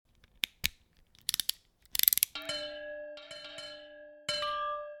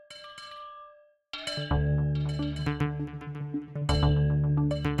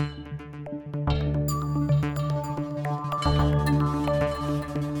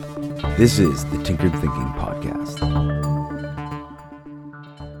This is the Tinkered Thinking Podcast.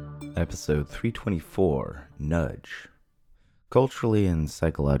 Episode 324, Nudge. Culturally and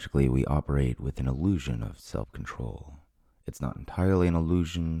psychologically, we operate with an illusion of self-control. It's not entirely an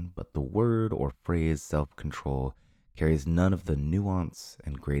illusion, but the word or phrase self-control carries none of the nuance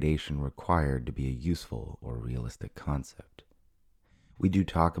and gradation required to be a useful or realistic concept. We do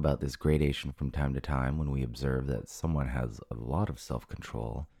talk about this gradation from time to time when we observe that someone has a lot of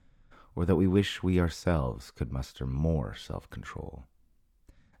self-control, or that we wish we ourselves could muster more self-control.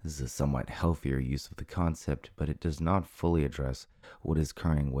 This is a somewhat healthier use of the concept, but it does not fully address what is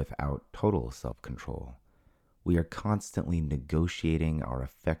occurring without total self-control. We are constantly negotiating our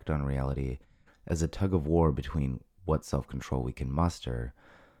effect on reality as a tug of war between what self-control we can muster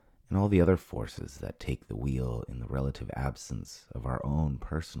and all the other forces that take the wheel in the relative absence of our own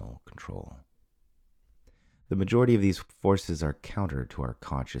personal control. The majority of these forces are counter to our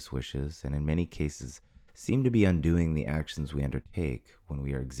conscious wishes, and in many cases seem to be undoing the actions we undertake when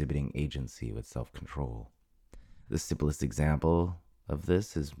we are exhibiting agency with self-control. The simplest example of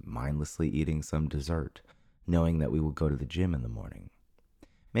this is mindlessly eating some dessert, knowing that we will go to the gym in the morning.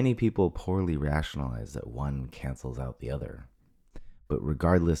 Many people poorly rationalize that one cancels out the other. But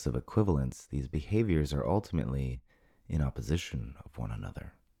regardless of equivalence, these behaviors are ultimately in opposition of one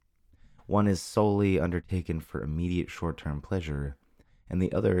another. One is solely undertaken for immediate short-term pleasure, and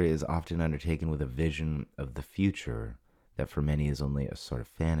the other is often undertaken with a vision of the future that for many is only a sort of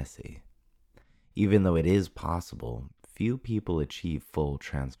fantasy. Even though it is possible, few people achieve full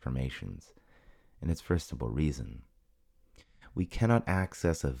transformations, and it's for a simple reason. We cannot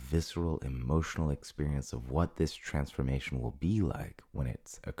access a visceral emotional experience of what this transformation will be like when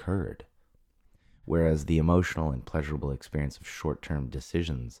it's occurred, whereas the emotional and pleasurable experience of short-term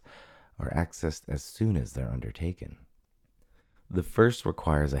decisions are accessed as soon as they're undertaken. The first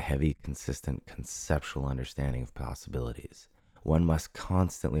requires a heavy, consistent conceptual understanding of possibilities. One must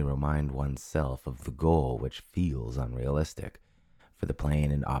constantly remind oneself of the goal which feels unrealistic, for the plain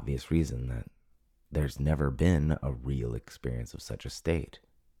and obvious reason that there's never been a real experience of such a state.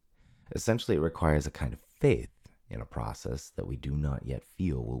 Essentially, it requires a kind of faith in a process that we do not yet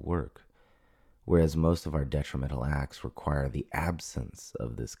feel will work, whereas most of our detrimental acts require the absence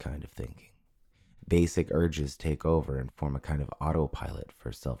of this kind of thinking. Basic urges take over and form a kind of autopilot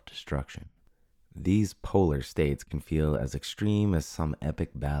for self-destruction. These polar states can feel as extreme as some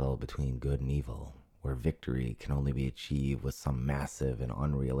epic battle between good and evil, where victory can only be achieved with some massive and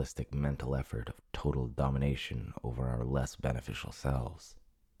unrealistic mental effort of total domination over our less beneficial selves.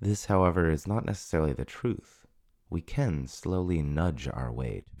 This, however, is not necessarily the truth. We can slowly nudge our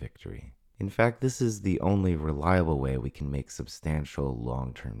way to victory. In fact, this is the only reliable way we can make substantial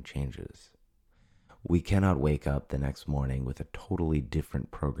long-term changes. We cannot wake up the next morning with a totally different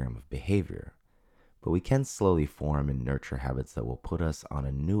program of behavior, but we can slowly form and nurture habits that will put us on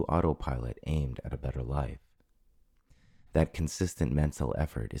a new autopilot aimed at a better life. That consistent mental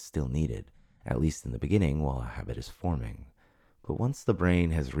effort is still needed, at least in the beginning while a habit is forming. But once the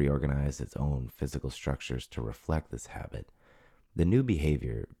brain has reorganized its own physical structures to reflect this habit, the new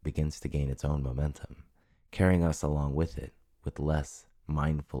behavior begins to gain its own momentum, carrying us along with it with less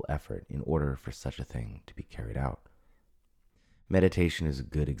mindful effort in order for such a thing to be carried out. Meditation is a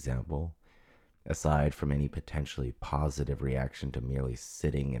good example. Aside from any potentially positive reaction to merely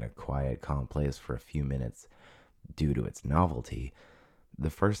sitting in a quiet, calm place for a few minutes due to its novelty, the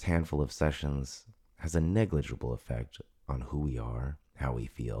first handful of sessions has a negligible effect on who we are, how we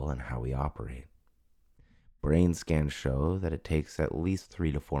feel, and how we operate. Brain scans show that it takes at least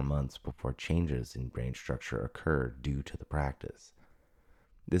 3 to 4 months before changes in brain structure occur due to the practice.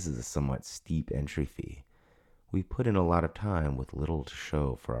 This is a somewhat steep entry fee. We put in a lot of time with little to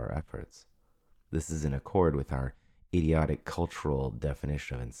show for our efforts. This is in accord with our idiotic cultural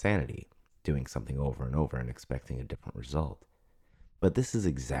definition of insanity, doing something over and over and expecting a different result. But this is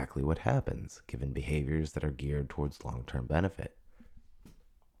exactly what happens given behaviors that are geared towards long-term benefit.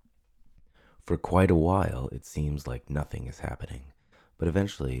 For quite a while, it seems like nothing is happening, but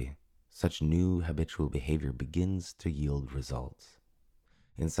eventually, such new habitual behavior begins to yield results.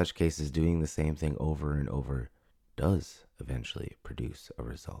 In such cases, doing the same thing over and over does eventually produce a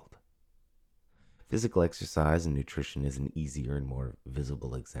result. Physical exercise and nutrition is an easier and more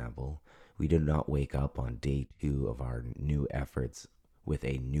visible example. We do not wake up on day 2 of our new efforts with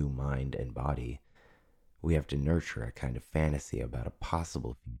a new mind and body. We have to nurture a kind of fantasy about a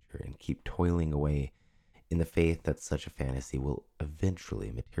possible future and keep toiling away in the faith that such a fantasy will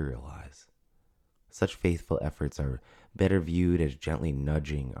eventually materialize. Such faithful efforts are better viewed as gently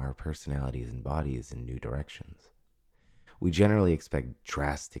nudging our personalities and bodies in new directions. We generally expect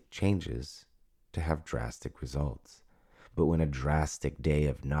drastic changes to have drastic results. But when a drastic day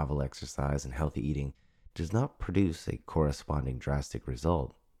of novel exercise and healthy eating does not produce a corresponding drastic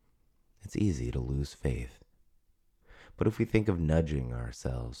result, it's easy to lose faith. But if we think of nudging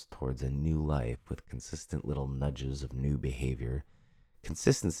ourselves towards a new life with consistent little nudges of new behavior,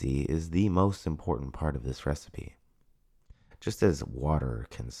 consistency is the most important part of this recipe. Just as water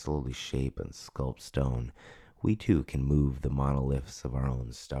can slowly shape and sculpt stone, we too can move the monoliths of our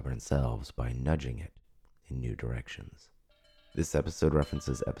own stubborn selves by nudging it in new directions. This episode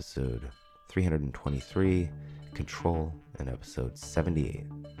references episode 323, Control, and episode 78,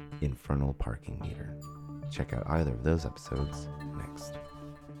 Infernal Parking Meter. Check out either of those episodes next.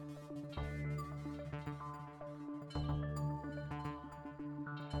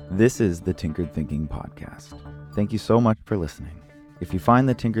 This is the Tinkered Thinking Podcast. Thank you so much for listening. If you find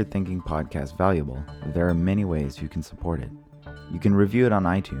the Tinkered Thinking Podcast valuable, there are many ways you can support it. You can review it on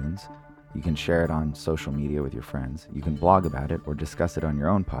iTunes, you can share it on social media with your friends, you can blog about it or discuss it on your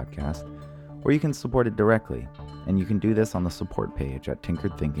own podcast, or you can support it directly, and you can do this on the support page at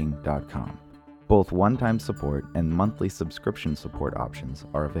tinkeredthinking.com. Both one-time support and monthly subscription support options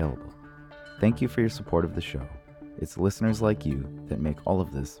are available. Thank you for your support of the show. It's listeners like you that make all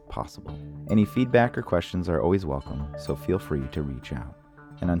of this possible. Any feedback or questions are always welcome, so feel free to reach out.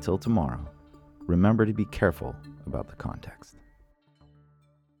 And until tomorrow, remember to be careful about the context.